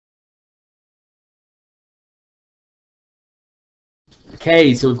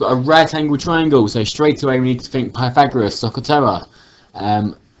Okay, so we've got a right angle triangle, so straight away we need to think Pythagoras, SOHCAHTOA.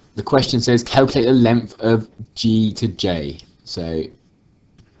 The question says calculate the length of G to J. So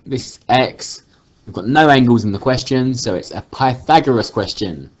this is X. We've got no angles in the question, so it's a Pythagoras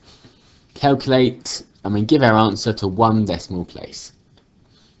question. Calculate, give our answer to 1 decimal place.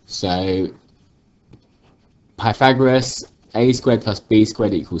 So Pythagoras, a squared plus b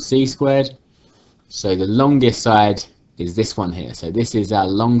squared equals c squared. So the longest side is this one here. So this is our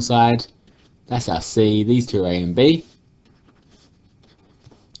long side, that's our c, these two are a and b.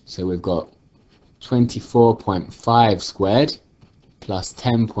 So we've got 24.5 squared plus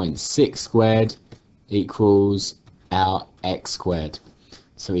 10.6 squared equals our x squared.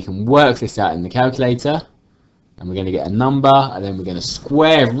 So we can work this out in the calculator, and we're going to get a number, and then we're going to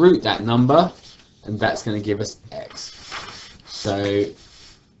square root that number, and that's going to give us x. So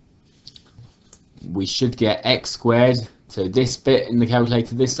we should get x squared. So this bit in the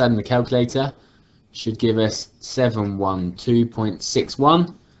calculator, this side in the calculator, should give us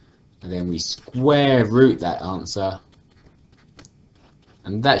 712.61, and then we square root that answer,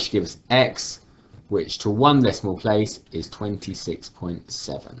 and that should give us x, which to 1 decimal place is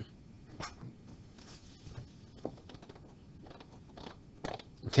 26.7.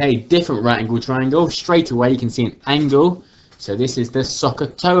 Okay, different right angle triangle. Straight away you can see an angle. So this is the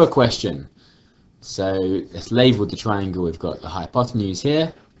SOHCAHTOA question. So let's label the triangle. We've got the hypotenuse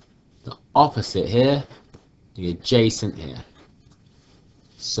here, the opposite here, the adjacent here.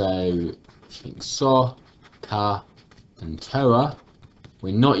 So think SOH, CA and TOA.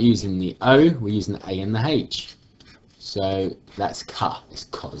 We're not using the O, we're using the A and the H. So that's CA, it's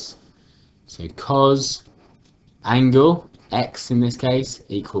cos. So cos angle, X in this case,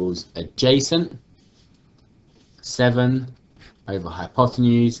 equals adjacent, 7 over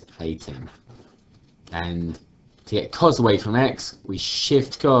hypotenuse, 18. And to get cos away from X, we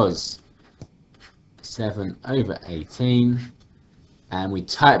shift cos, 7 over 18. And we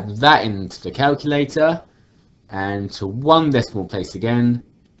type that into the calculator, and to 1 decimal place again,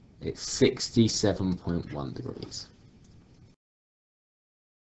 it's 67.1 degrees.